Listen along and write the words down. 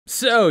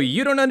So,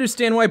 you don't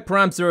understand why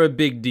prompts are a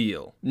big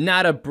deal.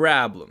 Not a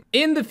problem.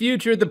 In the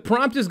future, the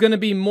prompt is going to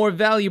be more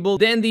valuable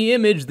than the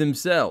image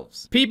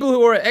themselves. People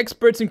who are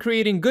experts in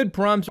creating good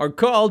prompts are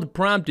called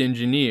prompt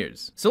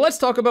engineers. So let's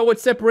talk about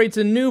what separates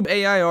a noob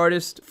AI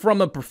artist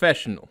from a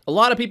professional. A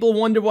lot of people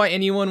wonder why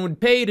anyone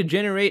would pay to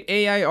generate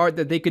AI art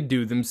that they could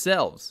do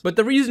themselves. But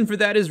the reason for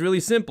that is really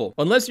simple.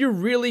 Unless you're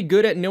really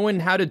good at knowing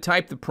how to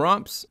type the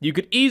prompts, you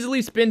could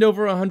easily spend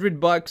over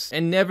 $100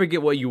 and never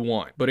get what you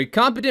want. But a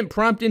competent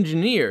prompt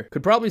engineer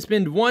could probably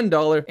spend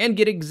 $1 and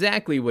get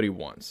exactly what he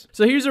wants.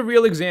 So here's a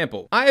real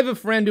example. I have a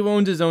friend who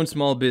owns his own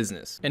small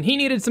business, and he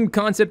needed some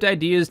concept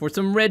ideas for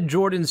some red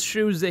Jordan's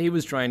shoes that he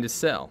was trying to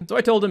sell. So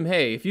I told him,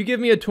 hey, if you give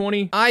me a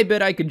 20, I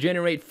bet I could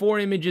generate 4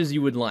 images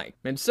you would like.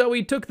 And so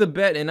he took the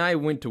bet and I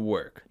went to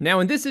work. Now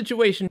in this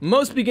situation,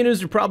 most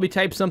beginners would probably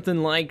type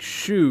something like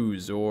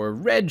shoes or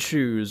red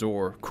shoes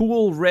or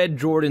cool red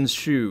Jordan's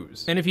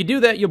shoes. And if you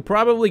do that, you'll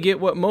probably get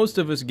what most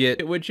of us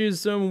get, which is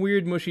some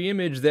weird mushy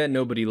image that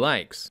nobody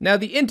likes. Now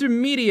the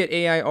intermediate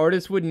AI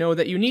artist would know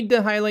that you need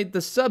to highlight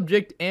the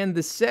subject and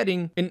the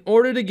setting in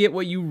order to get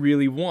what you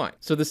really want.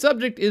 So the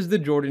subject is the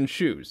Jordan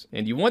shoes,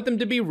 and you want them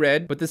to be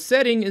red, but the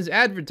setting is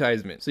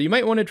advertisement. So you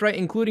might want to try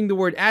including the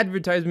word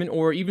advertisement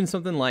or even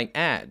something like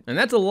ad, and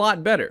that's a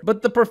lot better.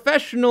 But the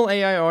professional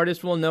AI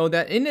artist will know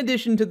that in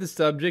addition to the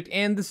subject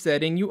and the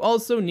setting, you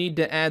also need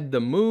to add the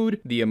mood,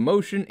 the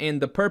emotion,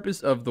 and the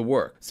purpose of the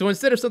work. So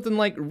instead of something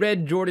like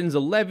red Jordan's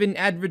 11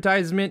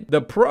 advertisement,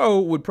 the pro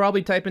would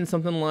probably type in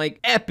something like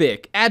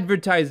epic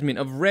advertisement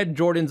of red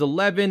Jordan's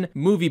 11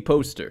 movie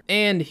poster.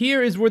 And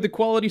here is where the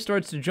quality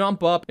starts to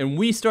jump up and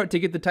we start to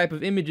get the type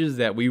of images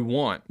that we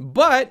want.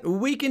 But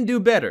we can do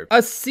better.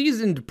 A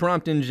seasoned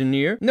prompt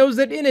engineer knows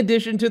that in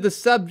addition to the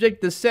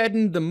subject, the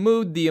setting, the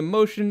mood, the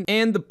emotion,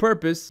 and the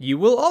purpose, you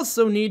will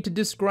also need to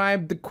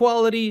describe the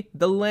quality,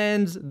 the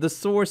lens, the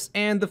source,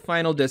 and the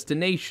final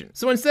destination.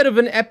 So instead of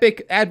an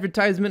epic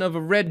advertisement of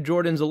a red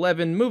Jordan's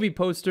 11 movie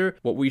poster,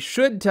 what we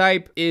should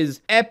type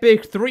is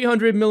epic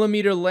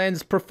 300mm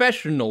lens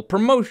professional,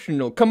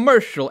 promotional,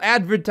 commercial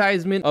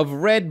advertisement of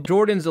red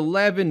Jordan's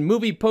 11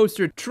 movie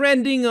poster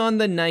trending on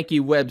the Nike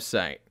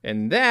website.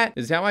 And that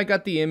is how I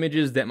got the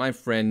images that my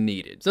friend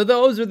needed. So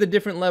those are the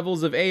different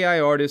levels of AI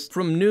artists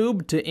from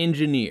noob to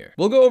engineer.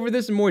 We'll go over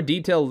this in more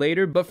detail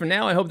later, but for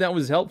now I hope that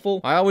was helpful.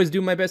 I always do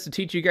my best to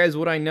teach you guys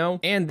what I know,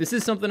 and this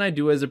is something I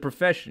do as a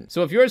profession.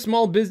 So if you're a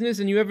small business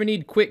and you ever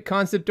need quick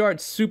concept art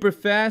super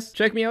fast,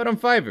 check me out on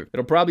Fiverr.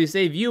 It'll probably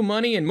save you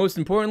money, and most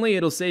importantly,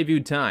 it'll save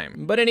you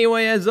time. But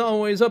anyway, as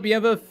always, hope you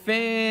have a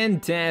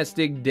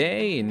fantastic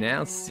day, and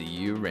I'll see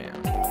you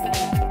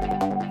around.